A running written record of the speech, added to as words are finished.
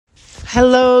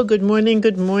Hello, good morning,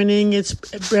 good morning. It's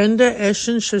Brenda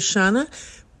Eshin Shoshana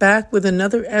back with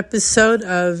another episode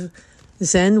of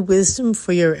Zen Wisdom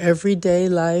for Your Everyday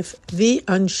Life, The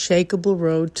Unshakable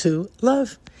Road to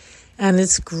Love. And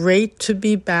it's great to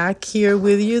be back here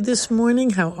with you this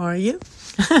morning. How are you?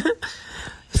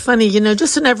 Funny,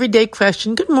 just an everyday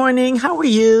question. Good morning, how are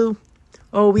you?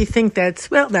 Oh, we think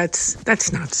that's not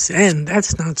Zen.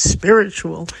 That's not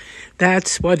spiritual.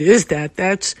 What is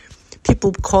that?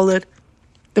 People call it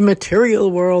the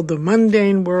material world, the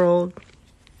mundane world.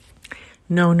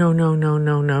 No.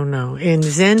 In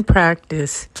Zen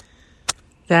practice,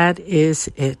 that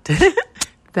is it.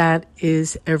 That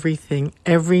is everything.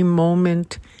 Every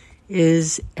moment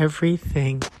is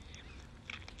everything.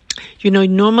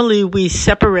 Normally we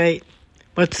separate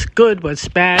what's good, what's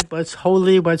bad, what's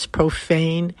holy, what's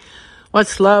profane,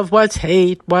 what's love, what's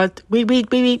hate,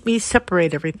 we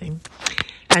separate everything.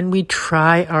 And we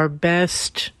try our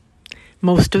best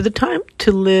most of the time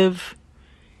to live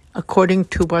according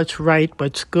to what's right,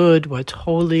 what's good, what's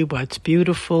holy, what's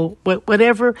beautiful,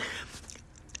 whatever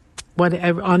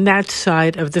on that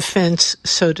side of the fence,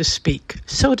 so to speak.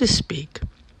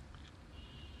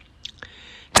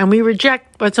 And we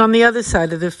reject what's on the other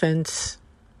side of the fence.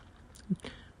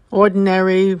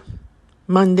 Ordinary,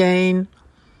 mundane,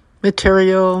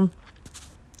 material,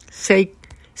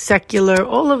 secular,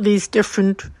 all of these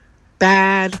different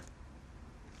bad,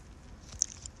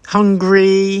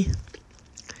 hungry,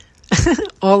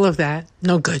 all of that.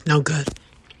 No good.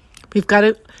 We've got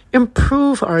to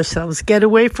improve ourselves, get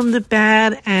away from the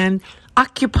bad and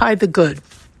occupy the good.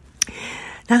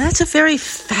 Now that's a very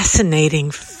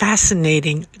fascinating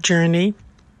journey.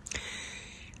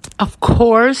 Of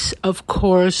course,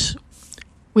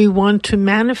 we want to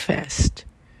manifest,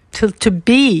 to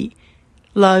be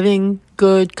loving,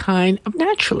 good, kind,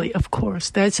 naturally, of course.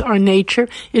 That's our nature.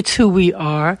 It's who we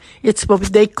are. It's what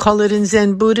they call it in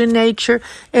Zen Buddha nature.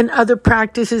 In other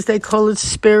practices, they call it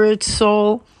spirit,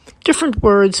 soul. Different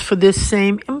words for this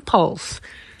same impulse.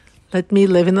 Let me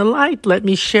live in the light. Let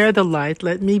me share the light.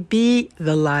 Let me be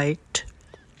the light.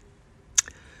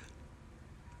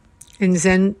 In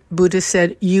Zen, Buddha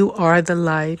said, you are the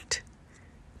light.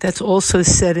 That's also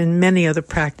said in many other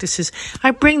practices.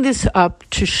 I bring this up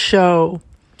to show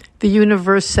the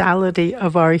universality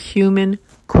of our human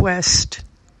quest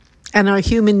and our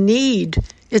human need.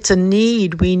 It's a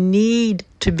need. We need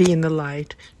to be in the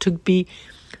light, to be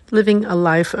living a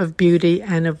life of beauty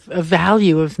and of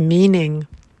value, of meaning.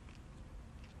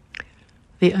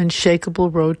 The unshakable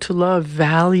road to love,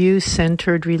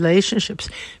 value-centered relationships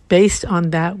based on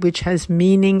that which has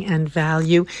meaning and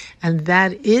value, and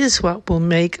that is what will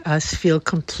make us feel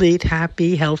complete,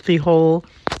 happy, healthy, whole.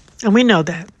 And we know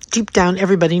that. Deep down,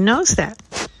 everybody knows that.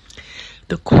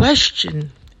 The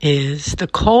question is, the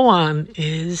koan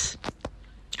is,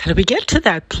 how do we get to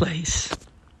that place?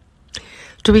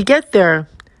 Do we get there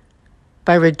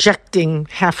by rejecting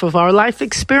half of our life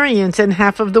experience and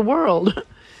half of the world?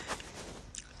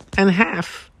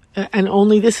 And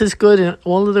only this is good and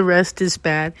all of the rest is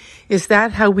bad. Is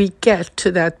that how we get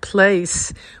to that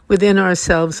place within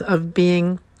ourselves of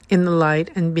being in the light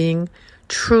and being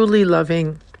truly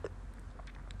loving?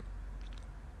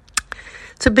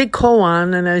 It's a big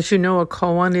koan, and as you know, a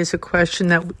koan is a question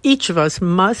that each of us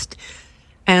must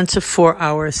answer for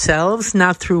ourselves,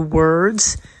 not through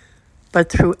words,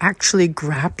 but through actually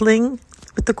grappling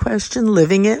with the question,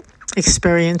 living it,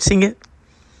 experiencing it.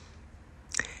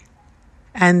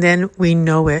 And then we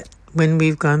know it when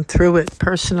we've gone through it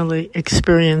personally,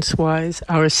 experience-wise,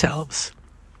 ourselves.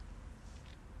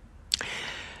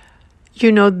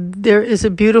 There is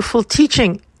a beautiful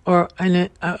teaching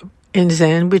in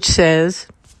Zen which says,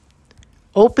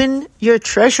 open your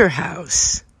treasure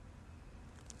house.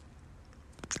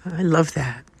 I love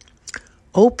that.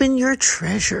 Open your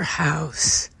treasure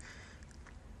house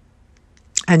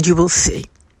and you will see.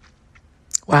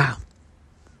 Wow.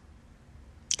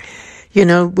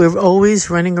 We're always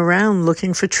running around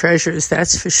looking for treasures,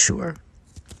 that's for sure.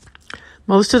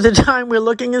 Most of the time we're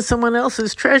looking at someone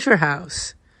else's treasure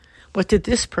house. What did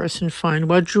this person find?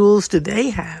 What jewels do they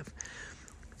have?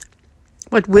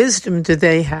 What wisdom do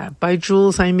they have? By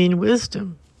jewels, I mean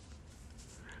wisdom.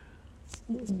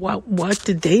 What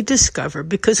did they discover?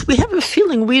 Because we have a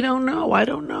feeling we don't know. I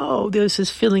don't know. There's this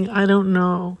feeling, I don't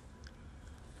know.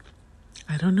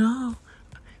 I'm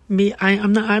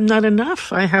not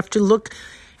enough. I have to look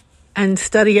and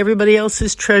study everybody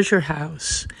else's treasure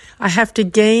house. I have to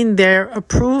gain their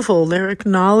approval, their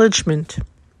acknowledgement.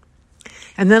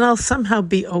 And then I'll somehow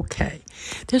be okay.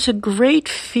 There's a great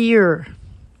fear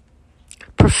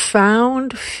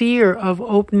profound fear of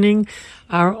opening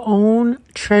our own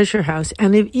treasure house,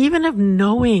 and even of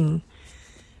knowing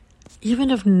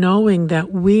that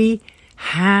we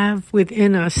have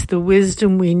within us the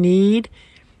wisdom we need,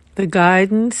 the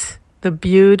guidance, the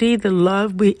beauty, the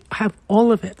love. We have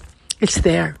all of it. It's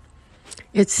there.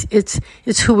 It's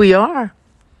who we are.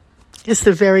 It's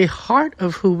the very heart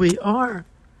of who we are.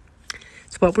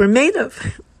 It's what we're made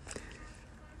of.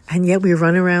 And yet we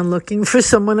run around looking for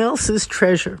someone else's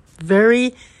treasure.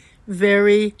 Very,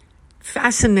 very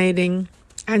fascinating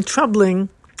and troubling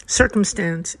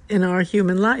circumstance in our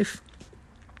human life.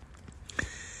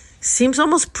 Seems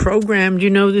almost programmed,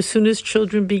 as soon as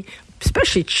children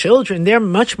especially children, they're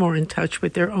much more in touch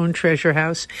with their own treasure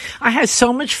house. I had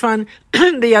so much fun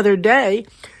the other day.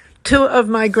 2 of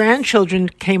my grandchildren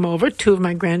came over, 2 of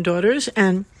my granddaughters,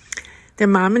 and their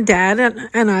mom and dad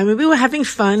and I, we were having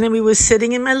fun, and we were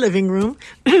sitting in my living room,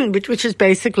 which is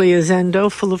basically a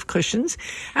Zendo full of cushions,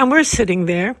 and we're sitting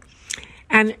there,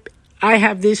 and I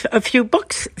have a few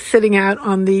books sitting out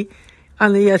on the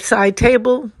side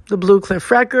table, the Blue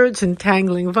Cliff Records,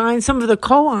 Entangling Vines, some of the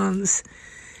koans.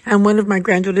 And one of my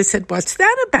granddaughters said, "What's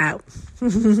that about?"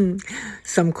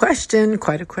 Some question,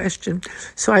 quite a question.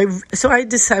 So I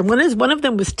decided, one of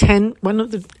them was 10,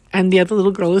 and the other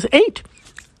little girl was 8.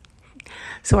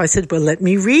 So I said, "Well, let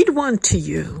me read one to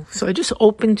you." So I just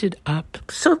opened it up.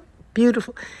 So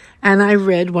beautiful. And I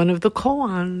read one of the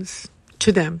koans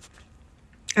to them.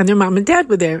 And their mom and dad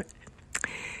were there.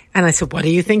 And I said, "What do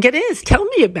you think it is? Tell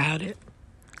me about it."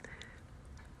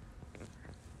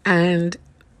 And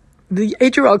the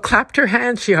 8-year-old clapped her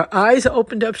hands. Her eyes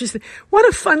opened up. She said, "What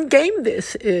a fun game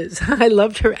this is." I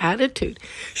loved her attitude.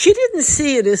 She didn't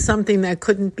see it as something that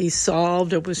couldn't be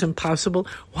solved or was impossible.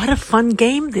 What a fun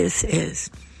game this is.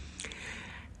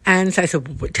 And so I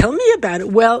said, "Well, tell me about it."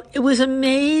 Well, it was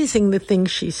amazing the things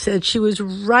she said. She was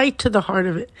right to the heart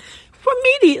of it.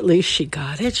 Immediately she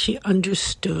got it. She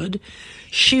understood.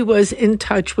 She was in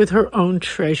touch with her own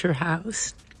treasure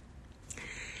house.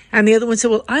 And the other one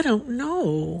said, "Well, I don't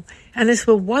know." And I said,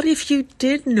 "Well, what if you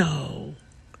did know?"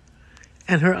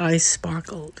 And her eyes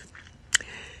sparkled.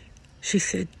 She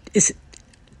said,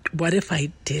 "What if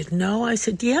I did know?" I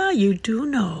said, "Yeah, you do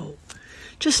know."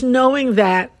 Just knowing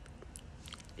that,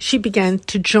 she began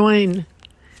to join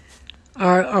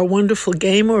our wonderful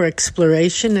game or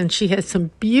exploration, and she had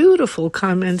some beautiful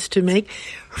comments to make.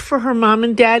 For her mom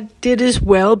and dad did as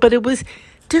well, but it was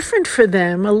different for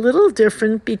them, a little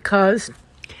different, because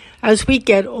as we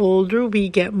get older, we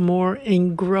get more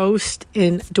engrossed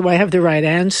in, do I have the right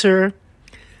answer?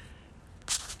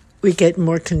 We get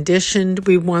more conditioned.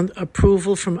 We want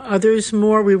approval from others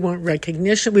more. We want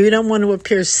recognition. We don't want to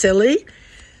appear silly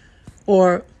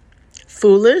or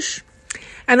foolish.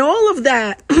 And all of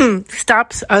that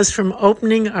stops us from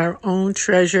opening our own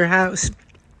treasure house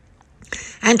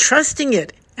and trusting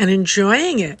it and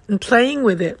enjoying it and playing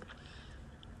with it.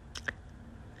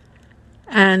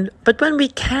 But when we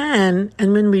can,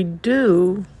 and when we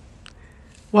do,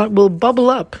 what will bubble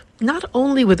up, not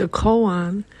only with a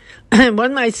koan,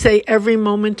 one might say every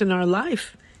moment in our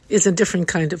life is a different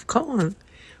kind of koan.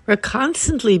 We're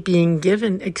constantly being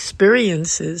given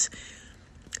experiences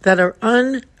that are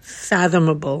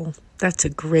unfathomable. That's a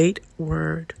great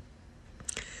word.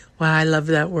 Wow, I love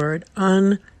that word,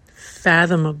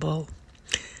 unfathomable.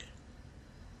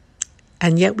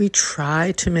 And yet we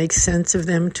try to make sense of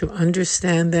them, to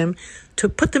understand them, to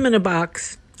put them in a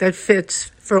box that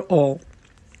fits for all.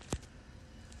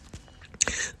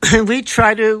 And we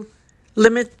try to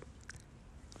limit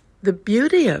the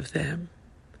beauty of them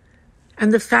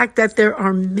and the fact that there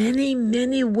are many,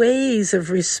 many ways of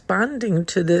responding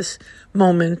to this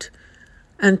moment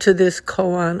and to this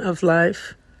koan of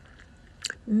life.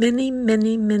 Many,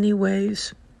 many, many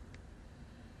ways.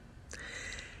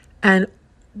 And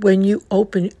when you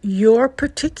open your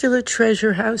particular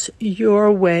treasure house,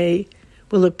 your way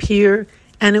will appear,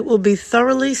 and it will be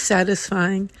thoroughly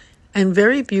satisfying and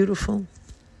very beautiful.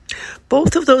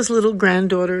 Both of those little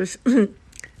granddaughters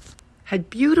had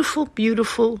beautiful,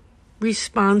 beautiful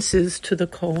responses to the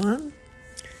koan,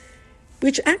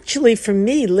 which actually, for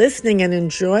me, listening and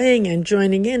enjoying and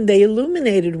joining in, they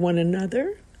illuminated one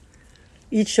another.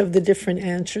 Each of the different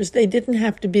answers. They didn't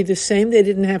have to be the same. They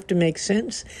didn't have to make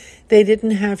sense. They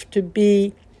didn't have to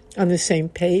be on the same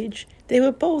page. They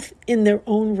were both in their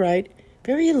own right,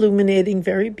 very illuminating,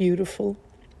 very beautiful,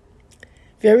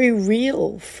 very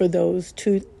real for those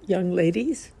 2 young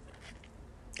ladies.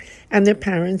 And their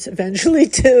parents eventually,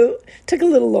 too. Took a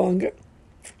little longer.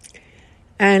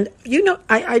 And,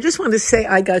 I just want to say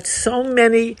I got so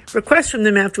many requests from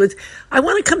them afterwards. I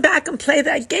want to come back and play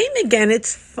that game again.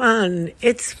 It's fun.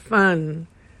 It's fun.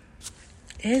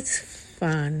 It's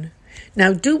fun.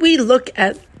 Now, do we look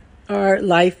at our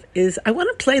life is, I want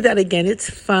to play that again. It's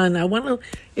fun. I want to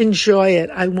enjoy it.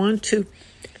 I want to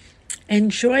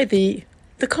enjoy the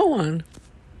koan,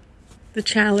 the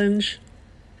challenge,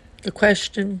 the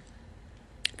question,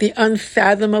 the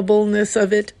unfathomableness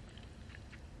of it.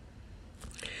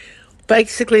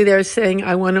 Basically, they're saying,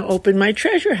 I want to open my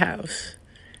treasure house.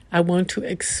 I want to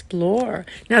explore.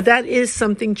 Now, that is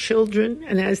something children,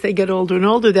 and as they get older and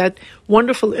older, that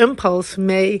wonderful impulse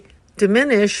may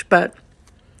diminish, but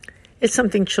it's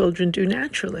something children do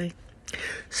naturally.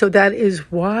 So that is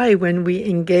why when we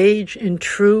engage in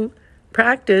true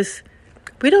practice,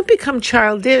 we don't become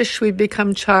childish, we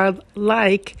become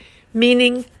childlike,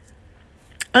 meaning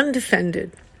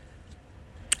undefended.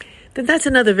 Then that's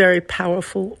another very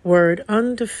powerful word,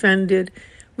 undefended,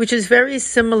 which is very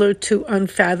similar to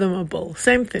unfathomable.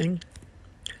 Same thing.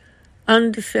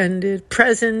 Undefended,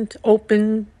 present,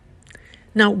 open,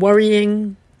 not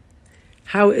worrying.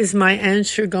 How is my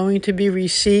answer going to be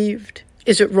received?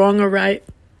 Is it wrong or right?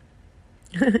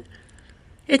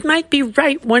 It might be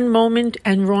right one moment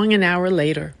and wrong an hour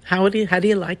later. How do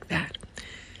you like that?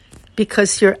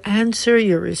 Because your answer,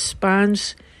 your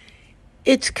response,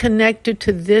 it's connected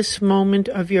to this moment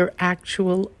of your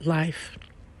actual life.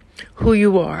 Who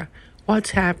you are,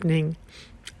 what's happening,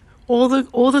 all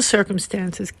the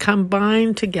circumstances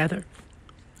combined together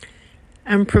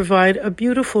and provide a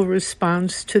beautiful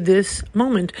response to this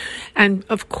moment. And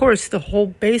of course, the whole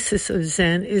basis of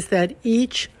Zen is that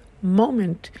each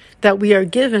moment that we are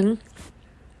given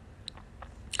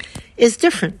is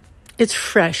different. It's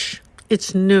fresh.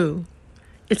 It's new.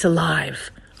 It's alive.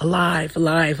 Alive,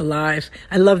 alive, alive.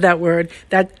 I love that word.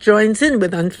 That joins in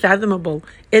with unfathomable.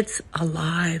 It's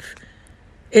alive.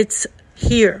 It's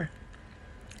here.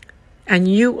 And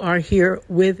you are here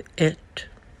with it.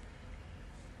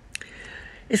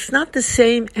 It's not the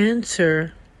same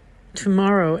answer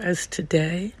tomorrow as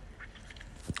today.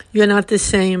 You're not the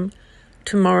same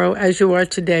tomorrow as you are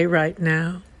today right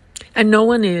now. And no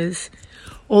one is.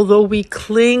 Although we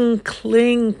cling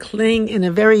in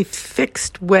a very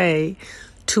fixed way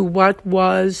to what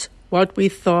was, what we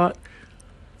thought,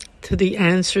 to the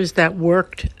answers that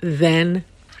worked then.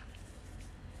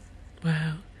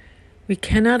 Wow. We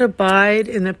cannot abide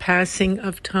in the passing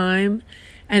of time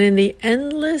and in the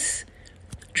endless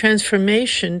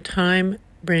transformation time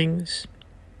brings.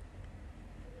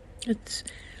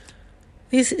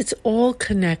 It's all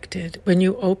connected. When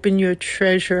you open your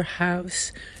treasure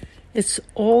house, it's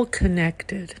all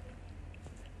connected.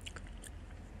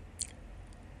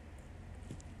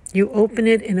 You open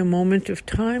it in a moment of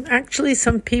time. Actually,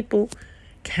 some people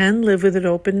can live with it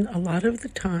open a lot of the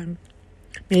time.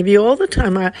 Maybe all the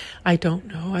time. I don't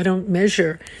know. I don't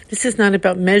measure. This is not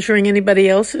about measuring anybody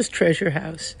else's treasure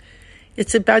house.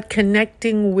 It's about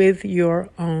connecting with your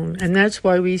own. And that's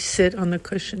why we sit on the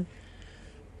cushion,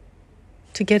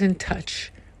 to get in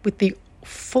touch with the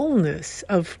fullness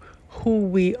of who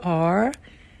we are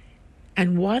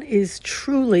and what is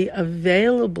truly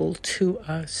available to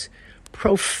us,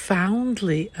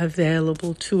 profoundly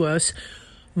available to us,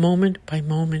 moment by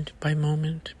moment by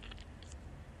moment.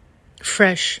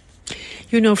 Fresh.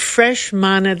 Fresh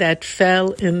manna that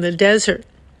fell in the desert.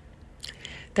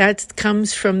 That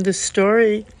comes from the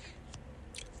story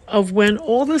of when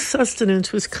all the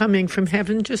sustenance was coming from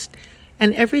heaven,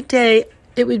 and every day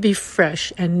it would be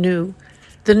fresh and new.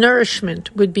 The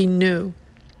nourishment would be new.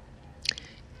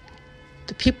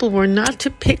 The people were not to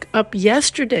pick up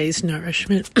yesterday's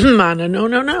nourishment, manna,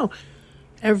 no.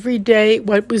 Every day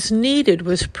what was needed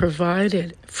was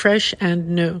provided, fresh and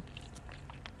new.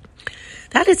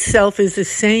 That itself is the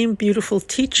same beautiful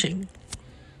teaching.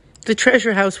 The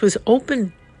treasure house was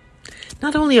open.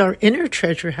 Not only our inner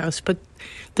treasure house, but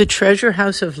the treasure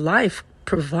house of life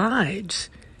provides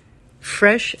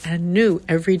fresh and new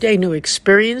every day. New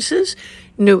experiences,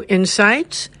 new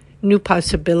insights, new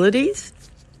possibilities,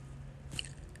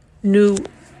 new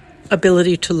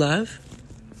ability to love,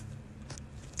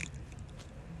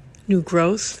 new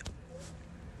growth.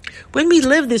 When we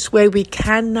live this way, we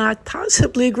cannot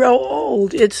possibly grow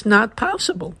old. It's not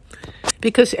possible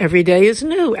because every day is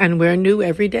new, and we're new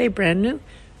every day, brand new.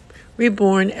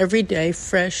 Reborn every day,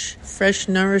 fresh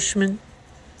nourishment.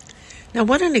 Now,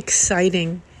 what an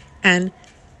exciting and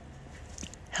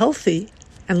healthy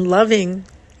and loving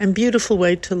and beautiful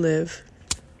way to live.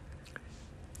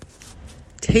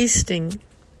 Tasting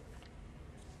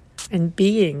and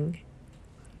being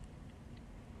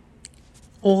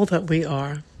all that we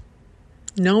are.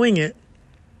 Knowing it.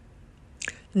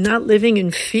 Not living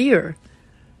in fear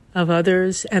of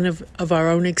others and of our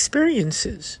own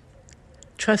experiences.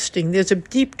 trusting. There's a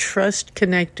deep trust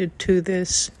connected to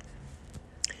this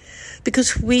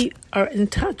because we are in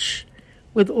touch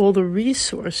with all the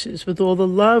resources, with all the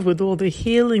love, with all the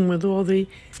healing, with all the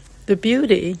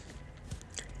beauty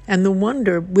and the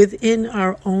wonder within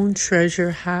our own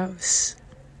treasure house,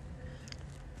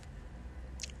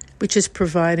 which is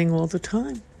providing all the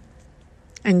time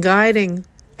and guiding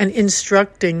and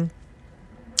instructing.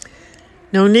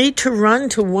 No need to run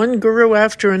to one guru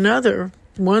after another,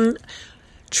 one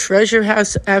treasure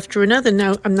house after another.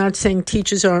 Now, I'm not saying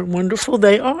teachers aren't wonderful.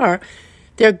 They are.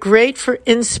 They're great for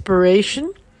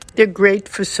inspiration. They're great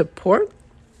for support.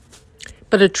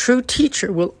 But a true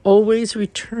teacher will always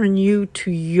return you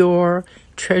to your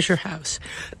treasure house.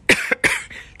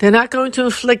 They're not going to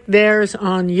inflict theirs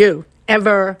on you.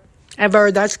 Ever.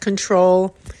 That's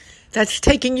control. That's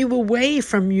taking you away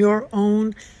from your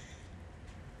own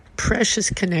precious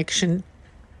connection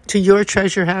to your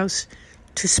treasure house,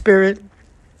 to spirit,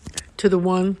 to the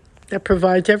one that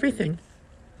provides everything.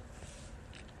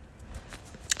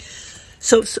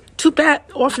 So too bad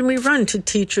often we run to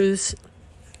teachers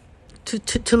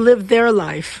to live their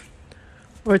life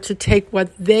or to take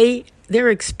what their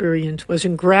experience was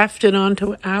and graft it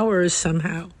onto ours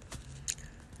somehow.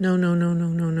 No.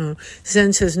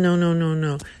 Zen says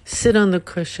no. Sit on the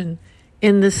cushion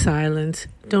in the silence.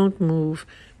 Don't move.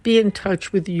 Be in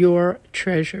touch with your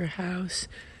treasure house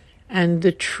and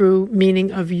the true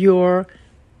meaning of your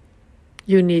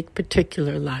unique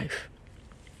particular life.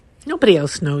 Nobody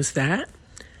else knows that.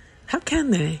 How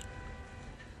can they?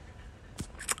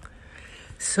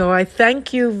 So I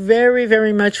thank you very,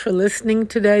 very much for listening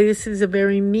today. This is a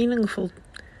very meaningful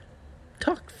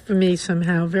talk for me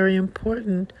somehow, very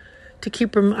important to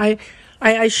keep. I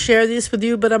share this with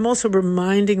you, but I'm also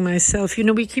reminding myself.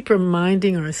 We keep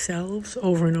reminding ourselves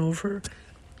over and over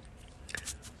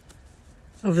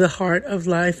of the heart of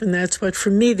life, and that's what,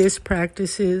 for me, this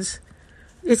practice is.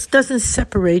 It doesn't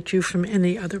separate you from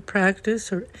any other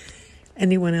practice or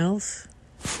anyone else.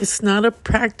 It's not a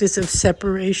practice of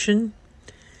separation.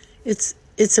 It's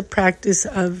a practice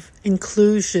of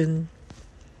inclusion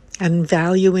and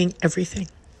valuing everything.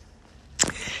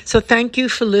 So thank you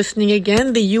for listening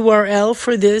again. The URL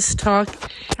for this talk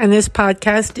and this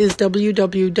podcast is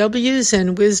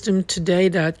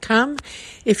www.zenwisdomtoday.com.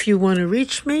 If you want to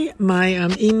reach me,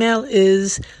 my email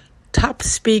is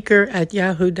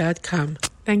topspeaker@yahoo.com.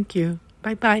 Thank you.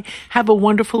 Bye-bye. Have a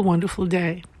wonderful, wonderful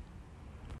day.